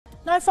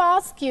Now, if I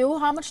ask you,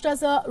 how much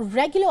does a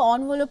regular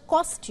envelope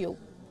cost you?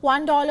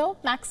 $1,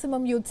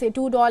 maximum you'd say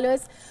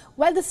 $2.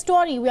 Well, the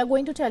story we are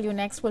going to tell you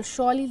next will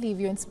surely leave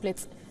you in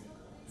splits.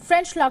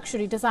 French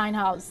luxury design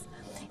house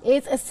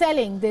is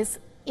selling this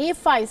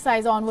A5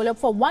 size envelope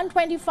for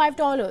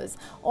 $125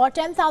 or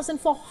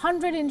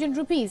 10,400 Indian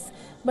rupees.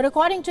 But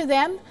according to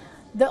them,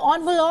 the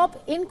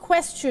envelope in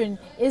question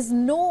is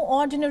no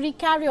ordinary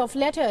carrier of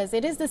letters.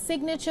 It is the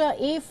signature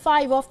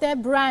A5 of their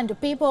brand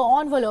paper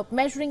envelope,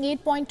 measuring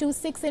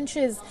 8.26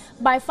 inches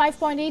by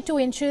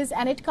 5.82 inches,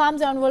 and it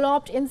comes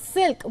enveloped in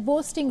silk,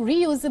 boasting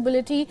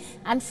reusability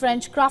and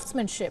French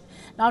craftsmanship.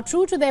 Now,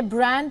 true to their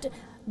brand,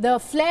 the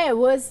flair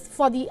was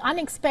for the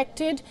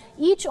unexpected.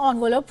 Each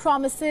envelope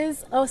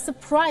promises a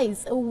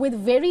surprise with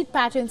varied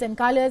patterns and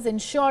colors,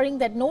 ensuring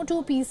that no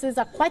two pieces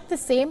are quite the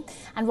same.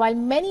 And while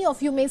many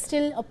of you may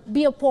still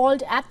be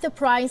appalled at the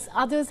price,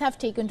 others have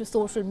taken to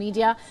social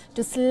media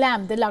to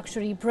slam the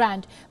luxury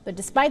brand. But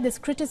despite this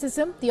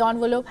criticism, the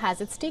envelope has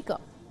its taker.